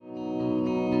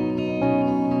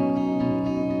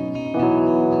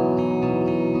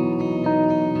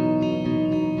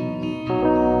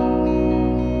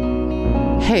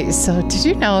Hey, so did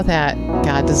you know that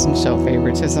God doesn't show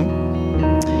favoritism?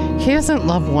 He doesn't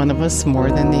love one of us more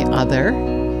than the other.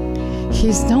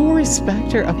 He's no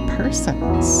respecter of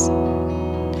persons.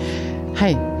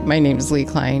 Hi, my name is Lee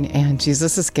Klein, and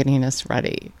Jesus is getting us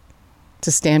ready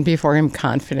to stand before him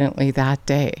confidently that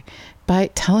day by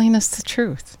telling us the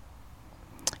truth,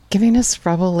 giving us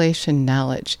revelation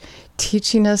knowledge,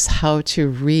 teaching us how to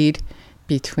read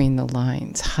between the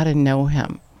lines, how to know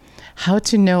him, how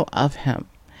to know of him,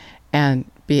 and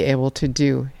be able to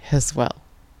do his will.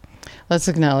 Let's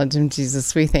acknowledge him,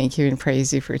 Jesus. We thank you and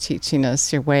praise you for teaching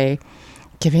us your way,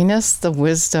 giving us the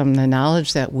wisdom, the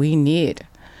knowledge that we need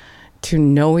to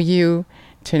know you,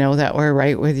 to know that we're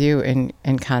right with you,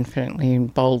 and confidently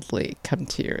and boldly come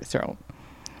to your throne.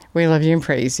 We love you and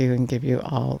praise you and give you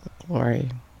all the glory.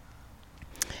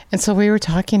 And so we were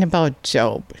talking about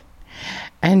Job.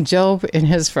 And Job, in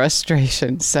his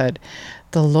frustration, said,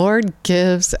 "The Lord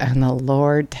gives and the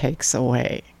Lord takes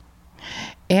away."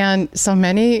 And so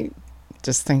many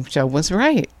just think Job was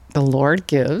right. The Lord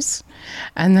gives,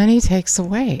 and then he takes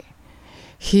away.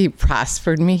 He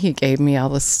prospered me, he gave me all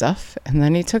this stuff, and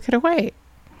then he took it away.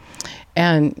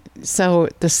 And so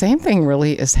the same thing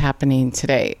really is happening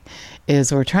today,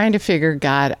 is we're trying to figure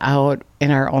God out in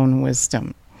our own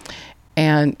wisdom.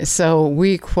 And so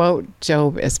we quote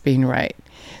Job as being right.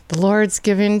 The Lord's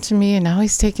given to me, and now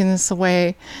he's taking this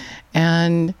away,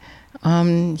 and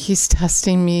he's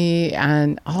testing me,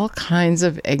 and all kinds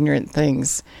of ignorant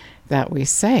things that we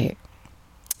say.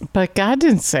 But God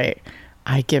didn't say,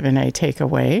 I give and I take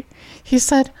away. He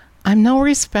said, I'm no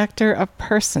respecter of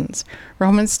persons.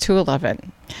 Romans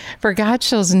 2:11. For God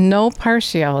shows no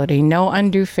partiality, no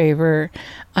undue favor,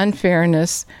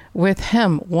 unfairness. With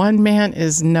him, one man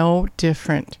is no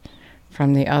different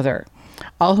from the other.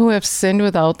 All who have sinned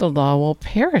without the law will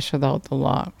perish without the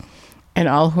law, and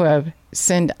all who have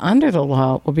sinned under the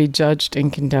law will be judged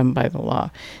and condemned by the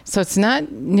law. So it's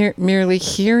not merely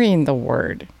hearing the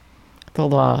word, the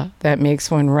law, that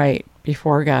makes one right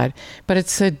before God, but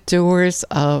it's the doers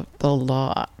of the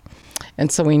law.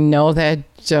 And so we know that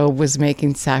Job was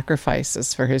making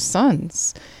sacrifices for his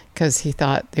sons because he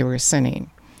thought they were sinning.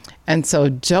 And so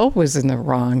Job was in the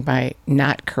wrong by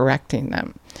not correcting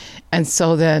them. And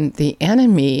so then the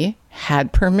enemy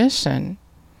had permission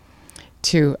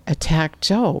to attack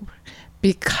Job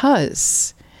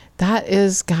because that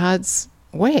is God's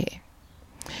way.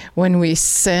 When we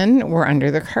sin, we're under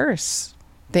the curse.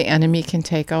 The enemy can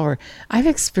take over. I've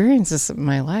experienced this in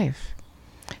my life.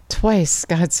 Twice,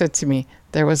 God said to me,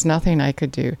 there was nothing I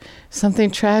could do.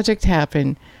 Something tragic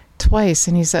happened twice,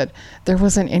 and he said, there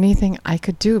wasn't anything I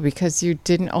could do because you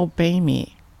didn't obey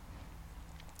me.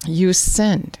 You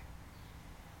sinned.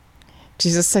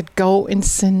 Jesus said, go and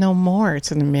sin no more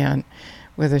to the man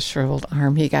with a shriveled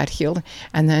arm. He got healed.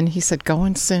 And then he said, go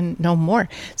and sin no more.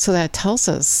 So that tells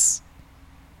us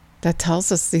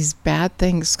these bad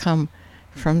things come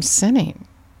from sinning.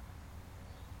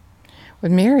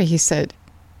 With Mary, he said,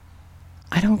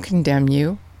 I don't condemn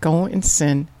you. Go and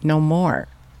sin no more.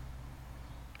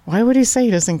 Why would he say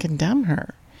he doesn't condemn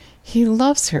her? He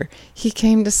loves her. He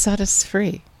came to set us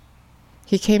free.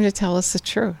 He came to tell us the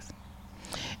truth.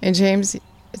 In James, it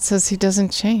says he doesn't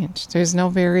change. There's no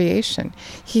variation.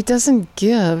 He doesn't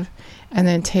give and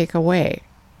then take away.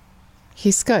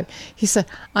 He's good. He said,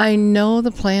 I know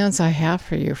the plans I have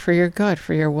for you, for your good,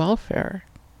 for your welfare.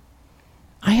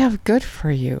 I have good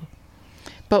for you.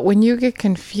 But when you get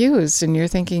confused and you're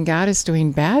thinking God is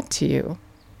doing bad to you,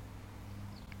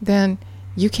 then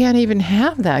you can't even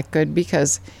have that good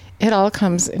because it all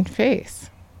comes in faith.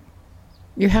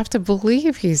 You have to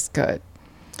believe he's good.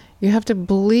 You have to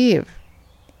believe.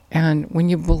 And when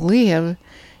you believe,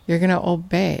 you're going to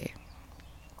obey.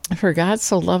 For God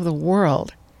so loved the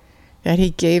world that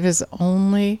he gave his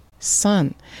only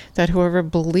Son, that whoever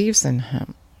believes in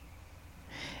him.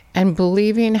 And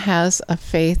believing has a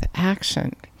faith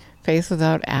action. Faith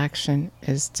without action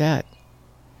is dead.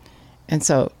 And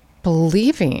so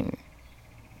believing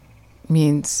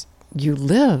means you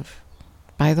live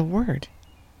by the word.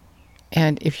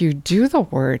 And if you do the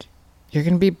word, you're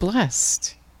going to be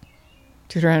blessed.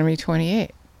 Deuteronomy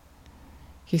 28.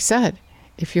 He said,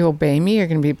 if you obey me, you're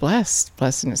going to be blessed.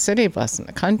 Blessed in the city, blessed in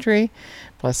the country,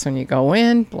 blessed when you go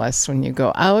in, blessed when you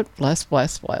go out, blessed,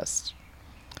 blessed, blessed.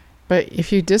 But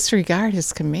if you disregard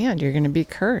his command, you're going to be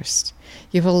cursed.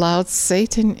 You've allowed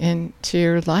Satan into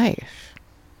your life.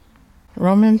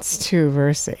 Romans 2,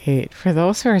 verse 8. For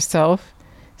those who are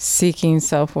self-seeking,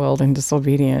 self-willed, and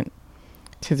disobedient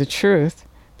to the truth,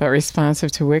 but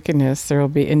responsive to wickedness, there will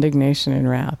be indignation and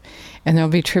wrath. And there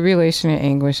will be tribulation and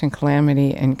anguish and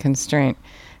calamity and constraint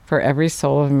for every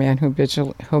soul of man who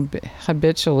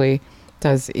habitually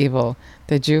does evil,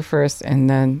 the Jew first and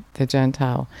then the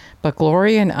Gentile. But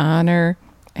glory and honor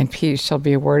and peace shall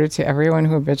be awarded to everyone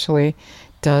who habitually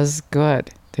does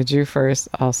good, the Jew first,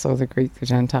 also the Greek, the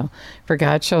Gentile. For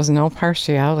God shows no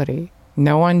partiality,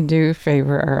 no undue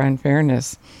favor or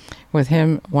unfairness. With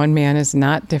him, one man is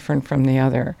not different from the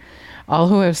other. All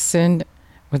who have sinned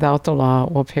without the law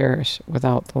will perish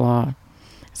without the law.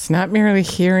 It's not merely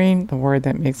hearing the word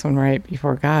that makes one right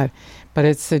before God, but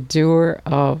it's the doer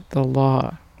of the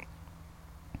law.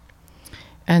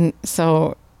 And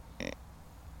so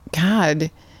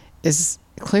God is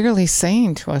clearly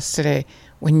saying to us today,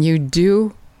 when you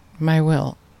do my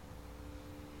will,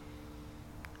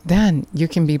 then you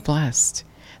can be blessed.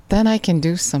 Then I can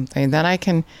do something. Then I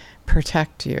can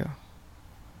protect you.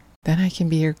 Then I can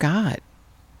be your God.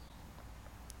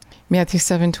 Matthew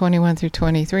 7:21 through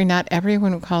 23, not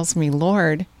everyone who calls me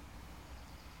Lord.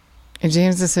 And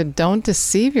James has said, don't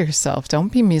deceive yourself. Don't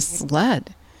be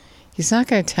misled. He's not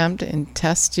going to tempt and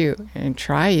test you and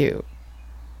try you.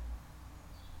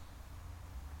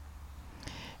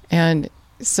 And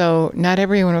so not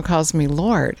everyone who calls me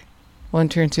Lord will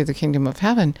enter into the kingdom of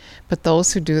heaven, but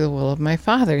those who do the will of my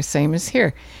Father. Same as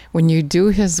here. When you do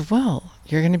his will,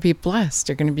 you're going to be blessed.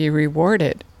 You're going to be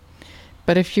rewarded.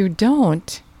 But if you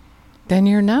don't, then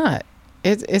you're not.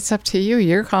 It's up to you.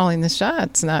 You're calling the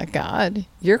shots, not God.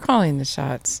 You're calling the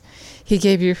shots. He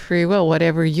gave you free will,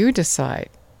 whatever you decide.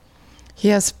 He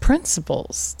has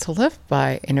principles to live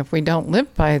by, and if we don't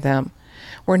live by them,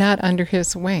 we're not under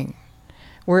his wing.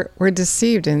 We're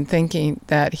deceived in thinking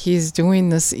that he's doing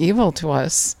this evil to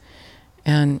us.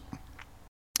 And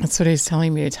that's what he's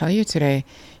telling me to tell you today.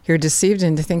 You're deceived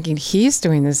into thinking he's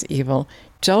doing this evil.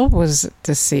 Job was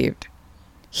deceived.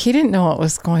 He didn't know what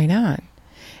was going on.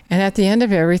 And at the end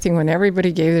of everything, when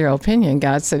everybody gave their opinion,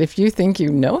 God said, if you think you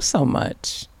know so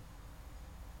much,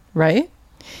 right?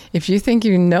 If you think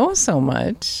you know so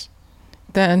much,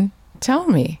 then tell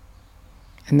me.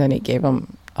 And then he gave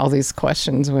them all these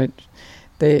questions, which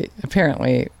they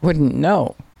apparently wouldn't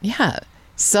know. Yeah,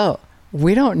 so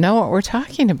we don't know what we're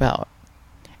talking about.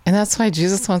 And that's why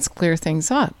Jesus wants to clear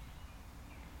things up.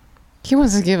 He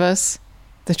wants to give us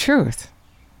the truth.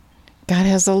 God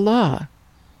has a law.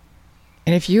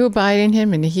 And if you abide in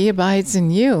him and he abides in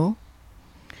you,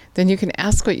 then you can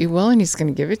ask what you will and he's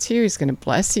going to give it to you. He's going to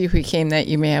bless you. He came that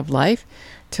you may have life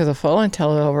to the full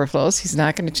until it overflows. He's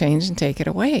not going to change and take it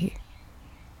away.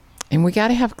 And we got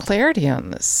to have clarity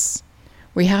on this.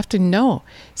 We have to know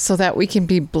so that we can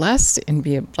be blessed and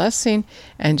be a blessing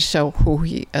and show who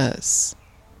he is.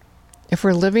 If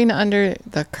we're living under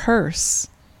the curse,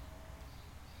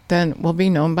 then we'll be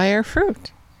known by our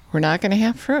fruit. We're not going to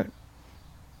have fruit.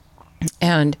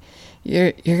 And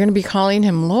you're going to be calling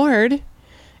him Lord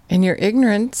in your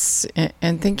ignorance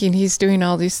and thinking he's doing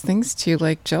all these things to you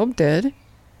like Job did.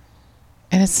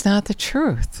 And it's not the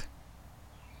truth.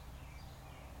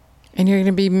 And you're going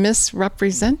to be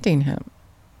misrepresenting him.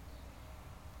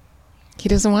 He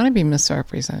doesn't want to be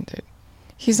misrepresented.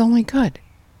 He's only good.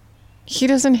 He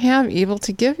doesn't have evil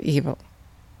to give evil.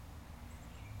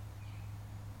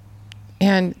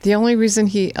 And the only reason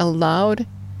he allowed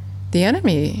the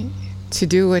enemy to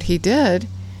do what he did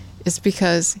is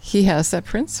because he has that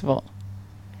principle.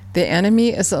 The enemy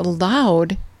is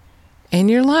allowed in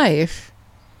your life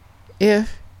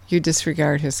if you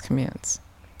disregard his commands.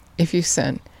 If you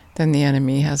sin, then the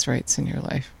enemy has rights in your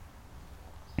life.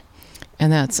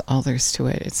 And that's all there's to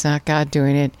it. It's not God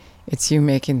doing it. It's you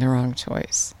making the wrong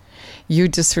choice. You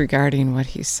disregarding what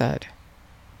he said.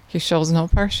 He shows no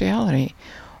partiality.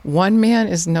 One man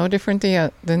is no different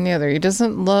than the other. He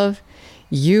doesn't love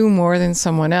you more than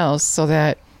someone else so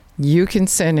that you can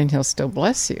sin and he'll still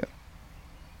bless you.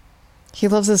 He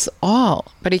loves us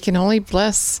all, but he can only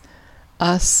bless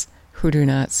us who do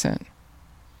not sin.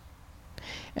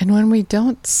 And when we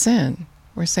don't sin,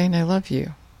 we're saying, I love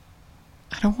you.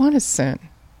 I don't want to sin.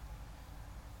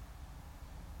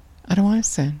 I don't want to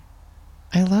sin.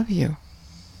 I love you.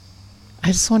 I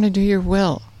just want to do your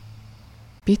will.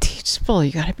 Be teachable.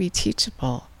 You got to be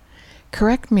teachable.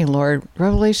 Correct me, Lord.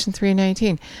 Revelation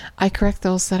 3:19. I correct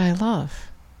those that I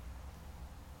love.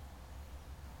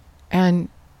 And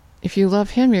if you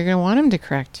love him, you're going to want him to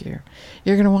correct you.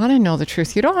 You're going to want to know the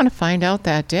truth. You don't want to find out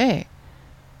that day.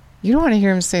 You don't want to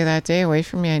hear him say that day, away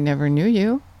from me, I never knew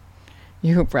you.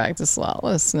 You who practice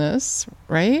lawlessness,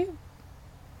 right?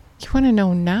 You want to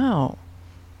know now.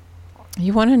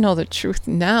 You want to know the truth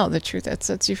now, the truth that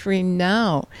sets you free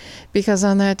now, because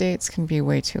on that day it's going to be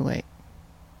way too late.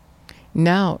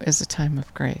 Now is a time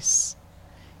of grace.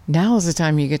 Now is the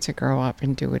time you get to grow up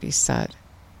and do what he said.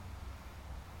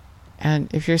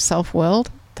 And if you're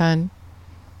self-willed, then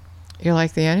you're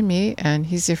like the enemy, and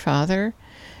he's your father,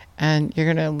 and you're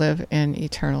going to live in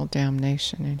eternal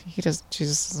damnation. And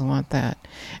Jesus doesn't want that.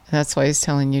 And that's why he's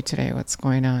telling you today what's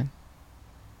going on.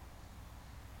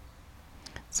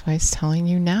 That's why he's telling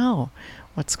you now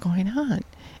what's going on.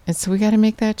 And so we got to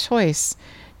make that choice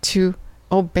to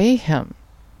obey him.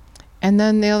 And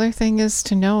then the other thing is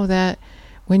to know that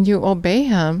when you obey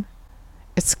him,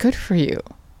 it's good for you.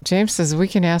 James says we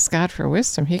can ask God for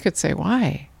wisdom. He could say,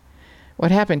 why? What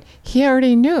happened? He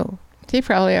already knew. He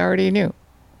probably already knew.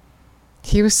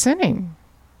 He was sinning.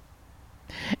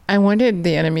 And when did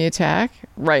the enemy attack?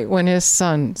 Right when his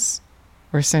sons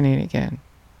were sinning again.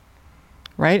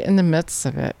 Right in the midst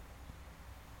of it.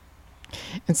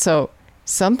 And so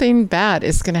something bad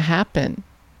is going to happen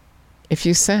if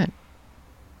you sin.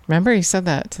 Remember, he said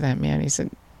that to that man. He said,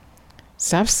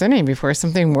 stop sinning before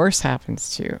something worse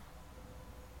happens to you.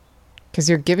 Because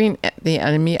you're giving the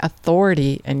enemy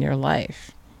authority in your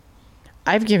life.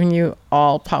 I've given you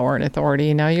all power and authority,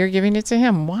 and now you're giving it to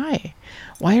him. Why?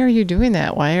 Why are you doing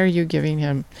that? Why are you giving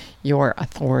him your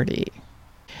authority?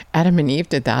 Adam and Eve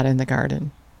did that in the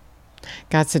garden.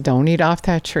 God said, don't eat off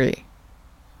that tree.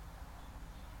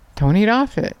 Don't eat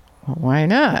off it. Well, why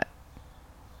not?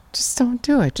 Just don't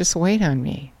do it. Just wait on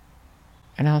me,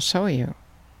 and I'll show you.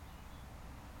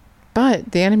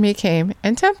 But the enemy came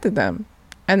and tempted them,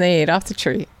 and they ate off the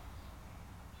tree.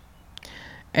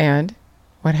 And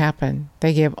what happened?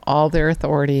 They gave all their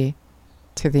authority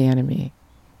to the enemy.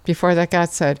 Before that, God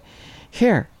said,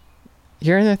 here,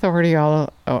 you're in authority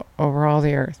over all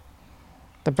the earth.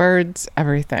 The birds,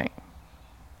 everything.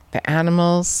 The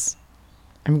animals,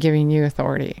 I'm giving you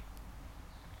authority.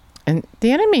 And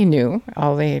the enemy knew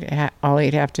all he'd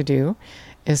have to do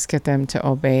is get them to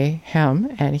obey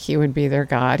him, and he would be their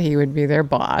God. He would be their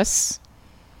boss,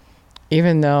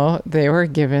 even though they were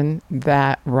given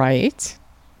that right.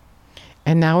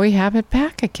 And now we have it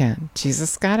back again.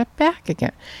 Jesus got it back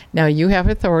again. Now you have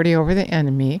authority over the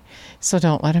enemy, so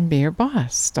don't let him be your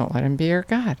boss. Don't let him be your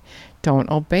God. Don't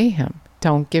obey him.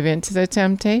 Don't give in to the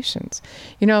temptations.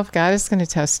 You know, if God is going to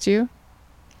test you,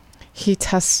 he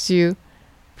tests you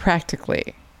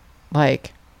practically.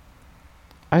 Like,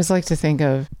 I always like to think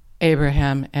of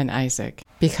Abraham and Isaac,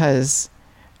 because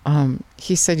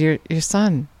he said, your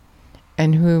son,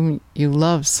 and whom you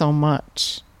love so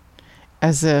much,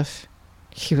 as if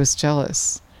he was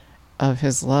jealous of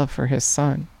his love for his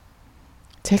son.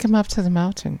 Take him up to the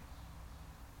mountain.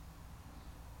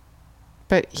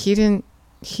 But he didn't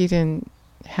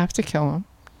have to kill him.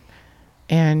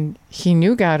 And he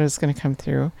knew God was going to come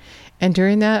through. And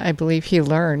during that, I believe he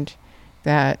learned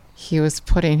that he was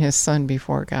putting his son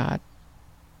before God.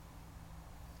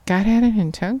 God had an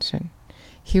intention.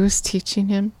 He was teaching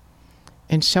him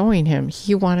and showing him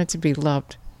he wanted to be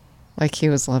loved like he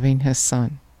was loving his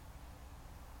son.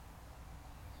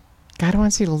 God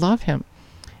wants you to love him.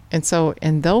 And so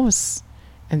in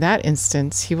that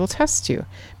instance, he will test you.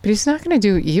 But he's not going to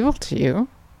do evil to you.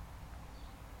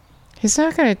 He's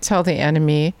not going to tell the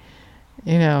enemy,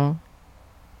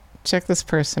 check this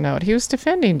person out. He was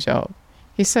defending Job.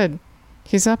 He said,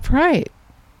 he's upright.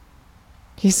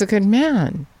 He's a good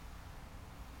man.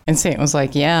 And Satan was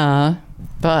like, yeah,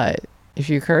 but if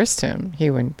you cursed him, he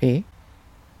wouldn't be.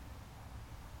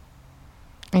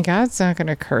 And God's not going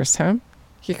to curse him.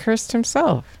 He cursed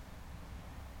himself.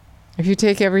 If you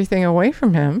take everything away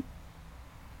from him,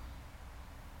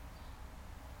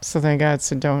 so then God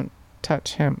said, don't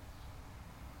touch him.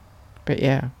 But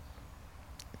yeah,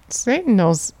 Satan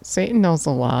knows a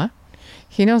lot.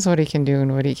 He knows what he can do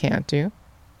and what he can't do.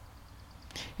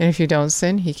 And if you don't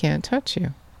sin, he can't touch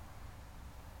you.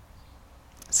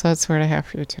 So that's what I have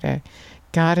for you today.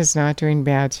 God is not doing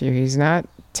bad to you. He's not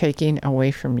taking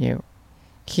away from you.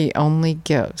 He only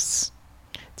gives.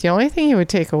 The only thing he would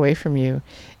take away from you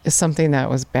is something that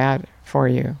was bad for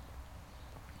you.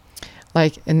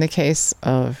 Like in the case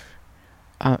of,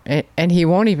 and he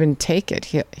won't even take it.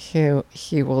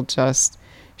 He will just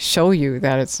show you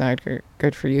that it's not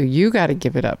good for you. You got to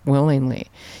give it up willingly.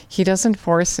 He doesn't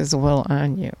force his will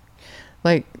on you.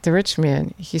 Like the rich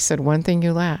man, he said, one thing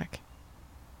you lack.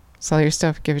 Sell your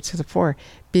stuff, give it to the poor.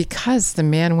 Because the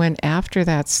man went after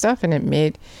that stuff, and it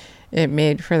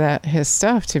made for that his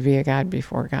stuff to be a god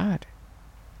before God.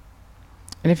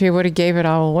 And if he would have gave it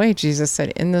all away, Jesus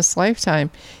said, in this lifetime,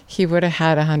 he would have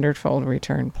had 100-fold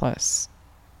return plus.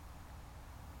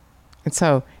 And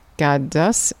so God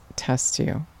does test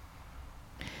you,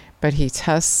 but he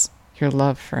tests your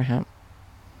love for him.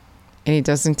 And he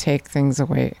doesn't take things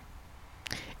away.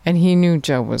 And he knew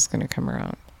Job was going to come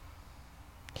around.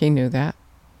 He knew that.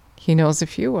 He knows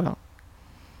if you will.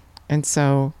 And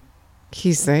so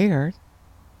He's there.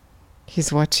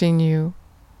 He's watching you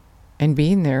and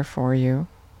being there for you.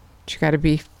 But you got to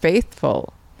be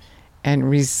faithful and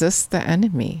resist the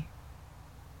enemy.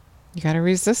 You got to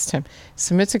resist him.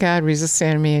 Submit to God, resist the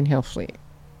enemy, and he'll flee.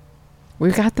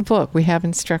 We've got the book. We have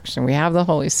instruction. We have the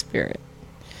Holy Spirit.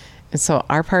 And so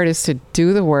our part is to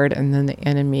do the word, and then the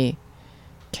enemy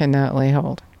cannot lay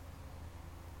hold.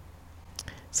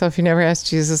 So if you never asked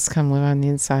Jesus to come live on the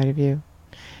inside of you,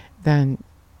 then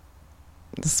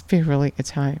this would be a really good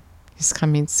time. He's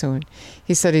coming soon.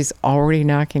 He said he's already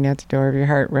knocking at the door of your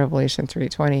heart, Revelation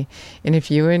 3:20. And if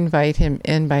you invite him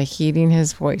in by heeding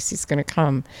his voice, he's going to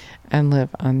come and live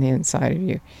on the inside of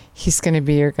you. He's going to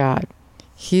be your God.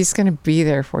 He's going to be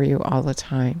there for you all the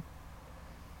time.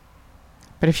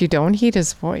 But if you don't heed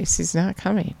his voice, he's not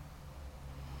coming.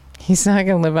 He's not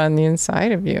going to live on the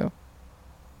inside of you.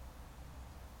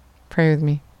 Pray with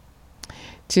me.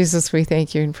 Jesus, we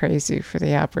thank you and praise you for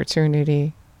the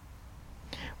opportunity.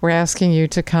 We're asking you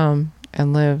to come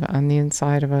and live on the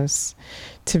inside of us,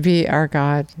 to be our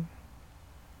God.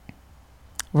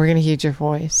 We're going to heed your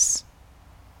voice.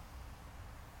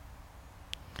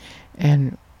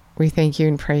 And we thank you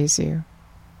and praise you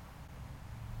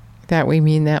that we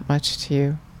mean that much to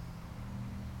you,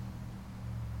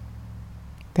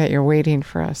 that you're waiting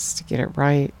for us to get it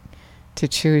right, to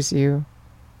choose you,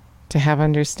 to have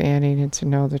understanding, and to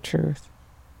know the truth.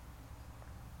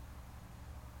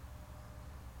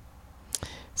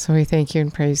 So we thank you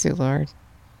and praise you, Lord.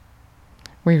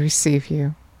 We receive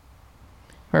you.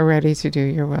 We're ready to do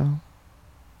your will.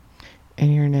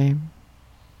 In your name.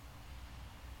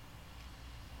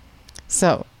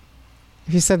 So,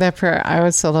 if you said that prayer, I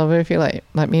would so love it if you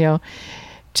let me know.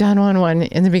 John 1:1,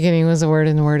 in the beginning was the Word,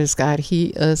 and the Word is God. He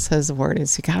is his Word. And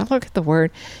so you got to look at the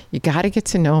Word. You got to get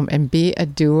to know him and be a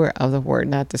doer of the Word,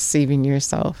 not deceiving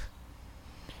yourself.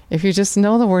 If you just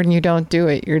know the Word and you don't do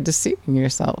it, you're deceiving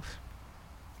yourself.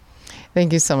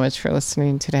 Thank you so much for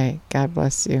listening today. God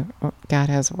bless you. God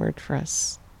has a word for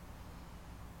us.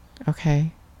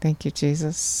 Okay. Thank you,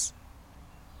 Jesus.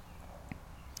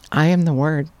 I am the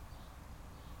Word.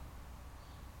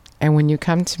 And when you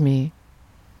come to me,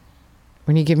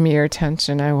 when you give me your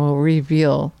attention, I will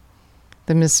reveal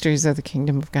the mysteries of the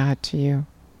kingdom of God to you.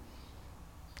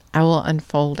 I will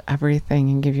unfold everything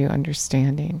and give you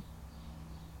understanding.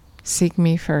 Seek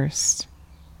me first.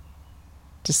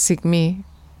 Just seek me.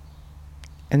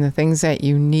 And the things that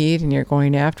you need and you're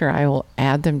going after, I will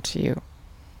add them to you.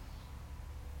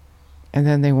 And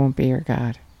then they won't be your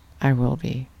God. I will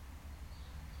be.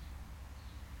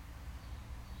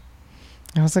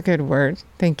 That was a good word.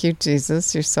 Thank you,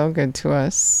 Jesus. You're so good to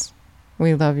us.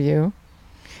 We love you.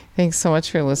 Thanks so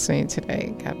much for listening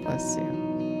today. God bless you.